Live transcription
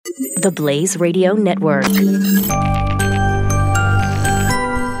The Blaze Radio Network.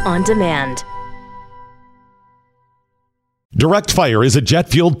 On demand. Direct Fire is a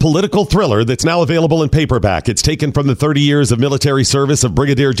jet-fueled political thriller that's now available in paperback. It's taken from the 30 years of military service of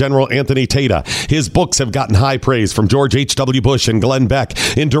Brigadier General Anthony Tata. His books have gotten high praise from George H.W. Bush and Glenn Beck.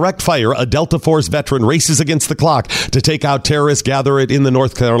 In Direct Fire, a Delta Force veteran races against the clock to take out terrorists gathered in the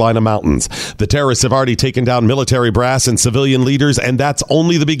North Carolina mountains. The terrorists have already taken down military brass and civilian leaders, and that's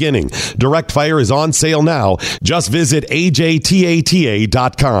only the beginning. Direct Fire is on sale now. Just visit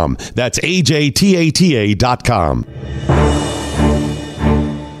ajtata.com. That's ajtata.com.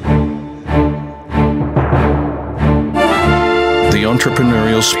 The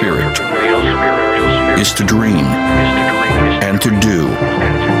entrepreneurial spirit is to dream and to do.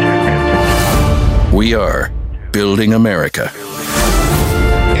 We are building America.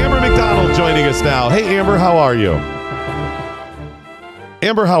 Amber McDonald joining us now. Hey, Amber, how are you?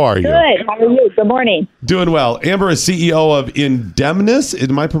 Amber, how are you? Good. How are you? Good morning. Doing well. Amber is CEO of Indemnis.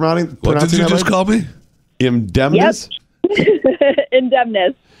 Am I pronouncing What did you just call me? Indemnis? Yep.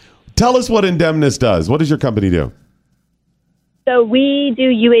 Indemnis. Tell us what Indemnis does. What does your company do? So we do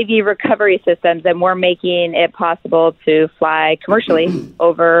UAV recovery systems, and we're making it possible to fly commercially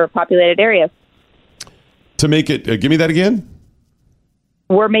over populated areas. To make it, give me that again?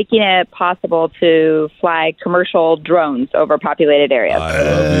 We're making it possible to fly commercial drones over populated areas. I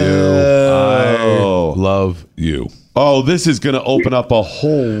love you. I love you. Oh, this is going to open up a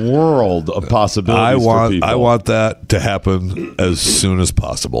whole world of possibilities for people. I want that to happen as soon as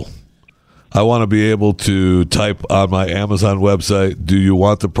possible. I want to be able to type on my Amazon website, do you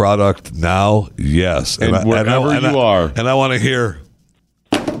want the product now? Yes. And wherever you are. And I want to hear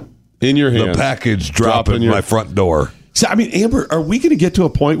in your hands, the package drop in my front door. So, I mean, Amber, are we going to get to a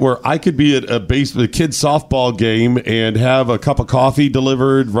point where I could be at a kids' softball game and have a cup of coffee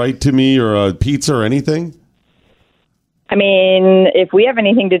delivered right to me, or a pizza or anything? I mean, if we have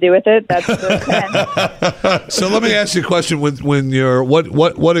anything to do with it, that's the plan. So let me ask you a question. When you're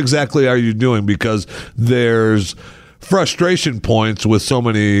what exactly are you doing? Because there's frustration points with so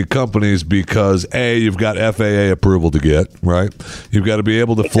many companies because you've got FAA approval to get, right? You've got to be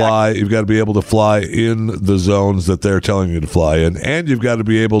able to fly. You've got to be able to fly in the zones that they're telling you to fly in, and you've got to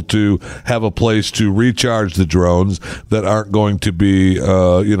be able to have a place to recharge the drones that aren't going to be,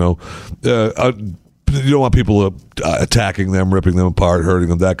 you don't want people attacking them, ripping them apart, hurting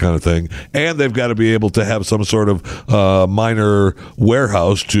them, that kind of thing. And they've got to be able to have some sort of minor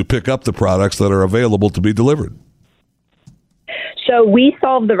warehouse to pick up the products that are available to be delivered. So we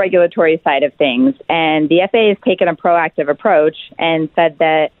solve the regulatory side of things, and the FAA has taken a proactive approach and said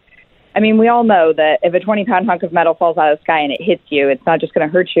that, I mean, we all know that if a 20-pound hunk of metal falls out of the sky and it hits you, it's not just going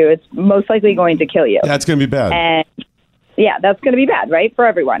to hurt you, it's most likely going to kill you. That's going to be bad. And yeah, that's going to be bad, right, for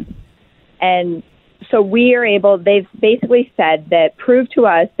everyone. And so they've basically said that prove to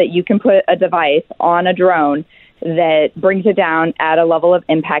us that you can put a device on a drone that brings it down at a level of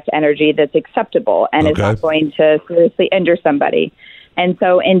impact energy that's acceptable and is not going to seriously injure somebody. And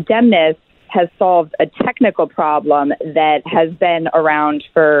so Indemnis has solved a technical problem that has been around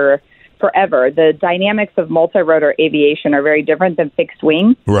for forever. The dynamics of multi-rotor aviation are very different than fixed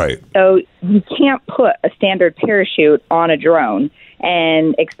wing. Right. So you can't put a standard parachute on a drone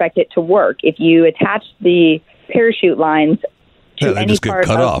and expect it to work. If you attach the parachute lines to any part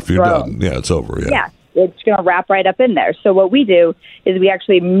cut of off, the you're drone, done. Yeah, it's over. Yeah, it's going to wrap right up in there. So what we do is we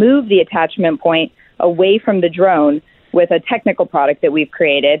actually move the attachment point away from the drone with a technical product that we've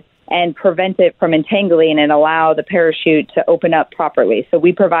created and prevent it from entangling and allow the parachute to open up properly. So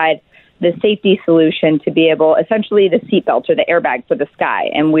we provide the safety solution to be able, essentially the seatbelt or the airbag for the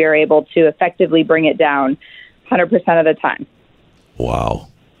sky, and we are able to effectively bring it down 100% of the time. Wow.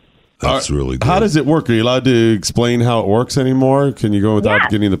 That's really good. How does it work? Are you allowed to explain how it works anymore? Can you go without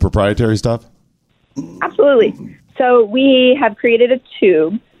getting the proprietary stuff? Absolutely. So we have created a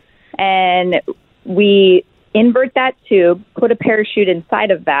tube, and we invert that tube, put a parachute inside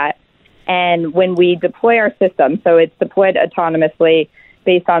of that, and when we deploy our system, so it's deployed autonomously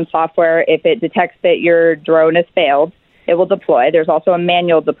based on software. If it detects that your drone has failed, it will deploy. There's also a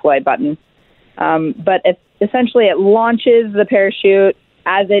manual deploy button. But essentially it launches the parachute.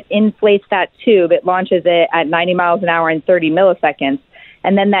 As it inflates that tube, it launches it at 90 miles an hour in 30 milliseconds.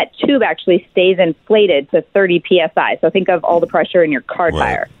 And then that tube actually stays inflated to 30 PSI. So think of all the pressure in your car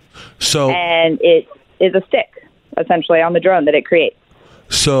tire. And it is a stick, essentially, on the drone that it creates.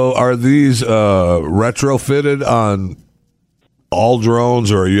 So are these retrofitted on all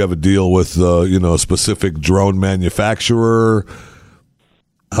drones, or you have a deal with a specific drone manufacturer?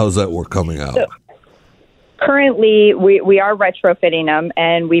 How's that work coming out? Currently, we are retrofitting them,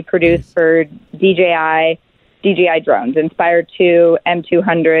 and we produce for DJI drones, Inspire 2,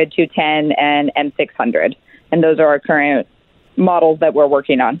 M200, 210, and M600. And those are our current models that we're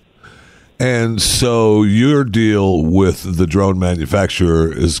working on. And so your deal with the drone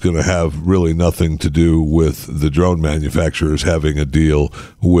manufacturer is going to have really nothing to do with the drone manufacturers having a deal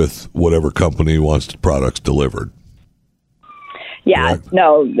with whatever company wants the products delivered. Yeah, correct?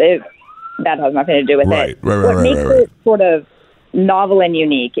 No, that has nothing to do with it. What makes it sort of novel and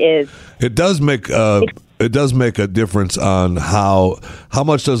unique is it does make a difference on how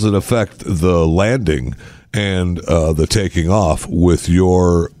much does it affect the landing and the taking off with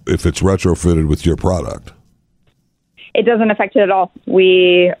if it's retrofitted with your product. It doesn't affect it at all.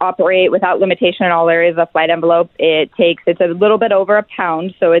 We operate without limitation in all areas of flight envelope. It's a little bit over a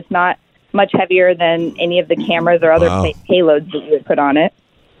pound, so it's not much heavier than any of the cameras or other payloads that you would put on it.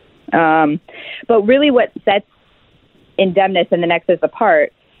 But really what sets Indemnis and the Nexus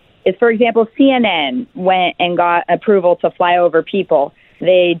apart is, for example, CNN went and got approval to fly over people.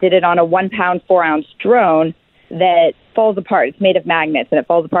 They did it on a 1 pound, 4 ounce drone that falls apart. It's made of magnets and it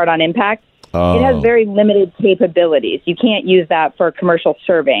falls apart on impact. Oh. It has very limited capabilities. You can't use that for commercial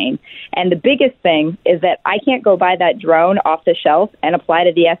surveying. And the biggest thing is that I can't go buy that drone off the shelf and apply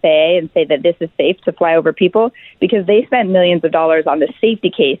to the FAA and say that this is safe to fly over people, because they spent millions of dollars on the safety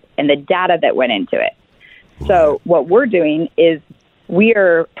case and the data that went into it. So what we're doing is we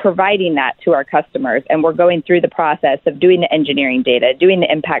are providing that to our customers, and we're going through the process of doing the engineering data, doing the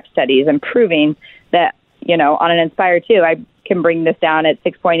impact studies, and proving that, on an Inspire 2, I can bring this down at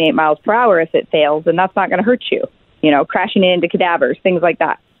 6.8 miles per hour if it fails, and that's not going to hurt you, crashing into cadavers, things like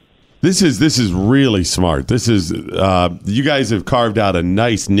that. This is really smart. This is you guys have carved out a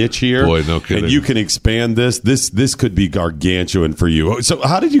nice niche here. Boy, no kidding. And you can expand this. This could be gargantuan for you. So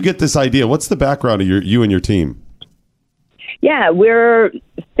how did you get this idea? What's the background of you and your team? Yeah, we're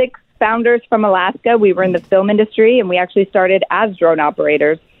 6 founders from Alaska. We were in the film industry, and we actually started as drone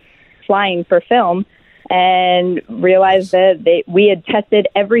operators flying for film, and realized that we had tested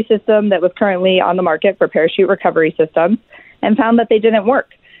every system that was currently on the market for parachute recovery systems and found that they didn't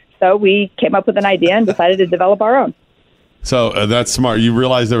work. So we came up with an idea and decided to develop our own. So that's smart. You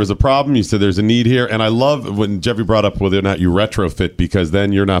realized there was a problem. You said there's a need here. And I love when Jeffrey brought up whether or not you retrofit, because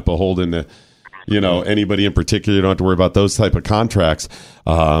then you're not beholden to anybody in particular. You don't have to worry about those type of contracts.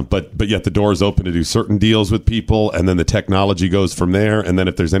 But yet the door is open to do certain deals with people, and then the technology goes from there. And then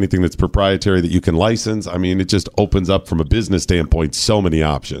if there's anything that's proprietary that you can license, it just opens up from a business standpoint so many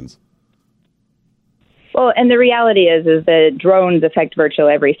options. Well, and the reality is that drones affect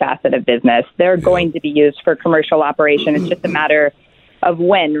virtually every facet of business. They're going to be used for commercial operation. It's just a matter of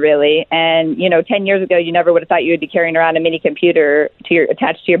when, really. And 10 years ago, you never would have thought you would be carrying around a mini computer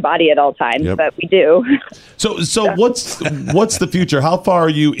attached to your body at all times, but we do. So what's the future? How far are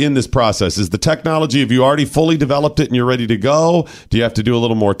you in this process? Is the technology, have you already fully developed it and you're ready to go? Do you have to do a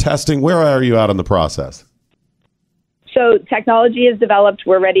little more testing? Where are you at on the process? So technology is developed.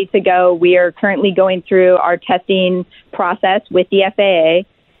 We're ready to go. We are currently going through our testing process with the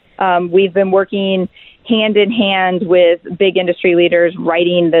FAA. We've been working hand in hand with big industry leaders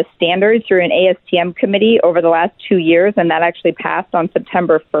writing the standards through an ASTM committee over the last 2 years, and that actually passed on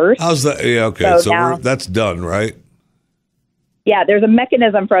September 1st. How's that? Yeah, okay. So now, that's done, right? Yeah, there's a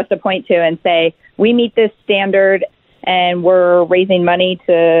mechanism for us to point to and say, we meet this standard, and we're raising money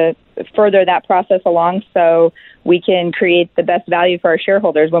to further that process along so we can create the best value for our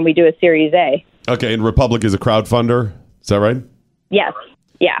shareholders when we do a Series A. Okay, and Republic is a crowdfunder. Is that right? Yes.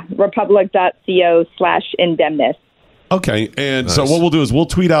 Yeah, republic.co/indemnis. Okay, and nice. So what we'll do is we'll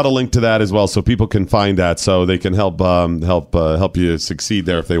tweet out a link to that as well, so people can find that, so they can help you succeed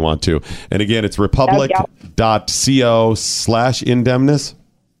there if they want to. And again, it's republic.co/indemnis.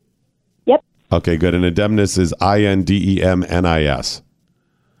 Yep. Okay, good. And Indemnis is INDEMNIS.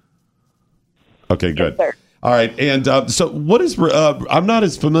 Okay, good. Yes, sir. All right, and so what is? I'm not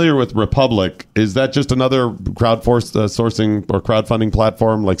as familiar with Republic. Is that just another sourcing or crowdfunding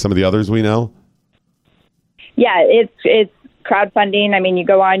platform like some of the others we know? Yeah, it's crowdfunding. You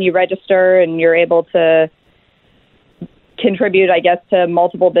go on, you register, and you're able to contribute, I guess, to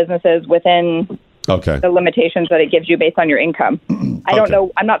multiple businesses within the limitations that it gives you based on your income. I don't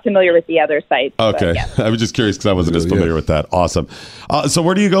know. I'm not familiar with the other sites. Okay. Yeah. I was just curious because I wasn't as familiar with that. Awesome. So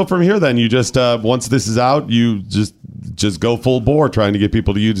where do you go from here then? You just, once this is out, you just go full bore trying to get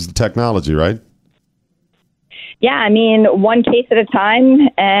people to use the technology, right? Yeah. One case at a time,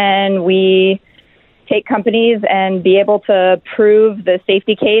 and we take companies and be able to prove the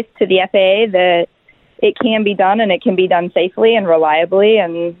safety case to the FAA that it can be done, and it can be done safely and reliably,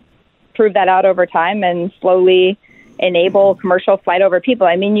 and prove that out over time and slowly enable commercial flight over people.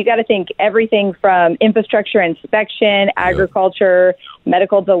 I mean, you got to think everything from infrastructure inspection, agriculture,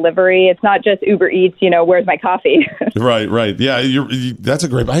 medical delivery. It's not just Uber Eats, where's my coffee? Right. Yeah, that's a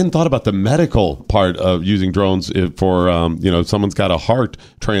great. I hadn't thought about the medical part of using drones for, someone's got a heart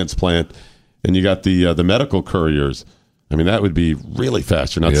transplant and you got the medical couriers. I mean, that would be really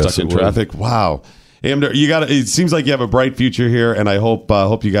fast. You're not stuck in traffic. Wow. Amber, it seems like you have a bright future here, and I hope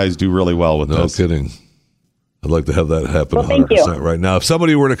you guys do really well with this. No kidding. I'd like to have that happen 100% right now. If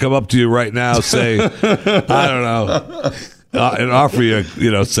somebody were to come up to you right now, say, I don't know, and offer you,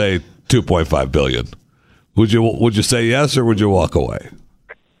 say $2.5 billion, would you say yes or would you walk away?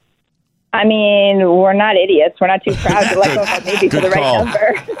 I mean, we're not idiots. We're not too proud to let go of maybe for the right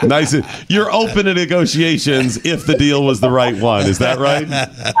number. Nice. You're open to negotiations if the deal was the right one. Is that right?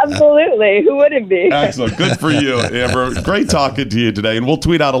 Absolutely. Who wouldn't be? Excellent. Good for you, Amber. Great talking to you today. And we'll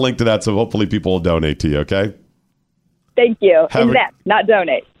tweet out a link to that so hopefully people will donate to you, okay? Thank you. Invest, not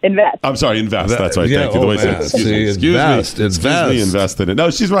donate. Invest. I'm sorry, invest. That's right. Yeah, Thank you. Excuse me, invest in it. No,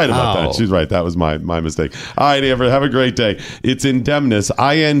 she's right about that. She's right. That was my mistake. All right, Amber, have a great day. It's Indemnis,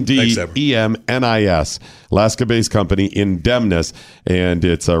 INDEMNIS, Alaska-based company, Indemnis, and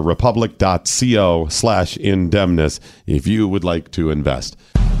it's republic.co/Indemnis if you would like to invest.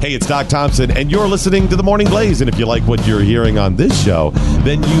 Hey, it's Doc Thompson, and you're listening to The Morning Blaze. And if you like what you're hearing on this show,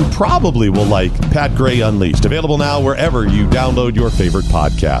 then you probably will like Pat Gray Unleashed. Available now wherever you download your favorite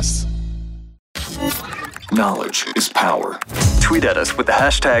podcasts. Knowledge is power. Tweet at us with the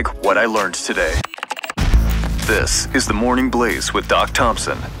hashtag #WhatILearnedToday. This is The Morning Blaze with Doc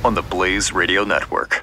Thompson on the Blaze Radio Network.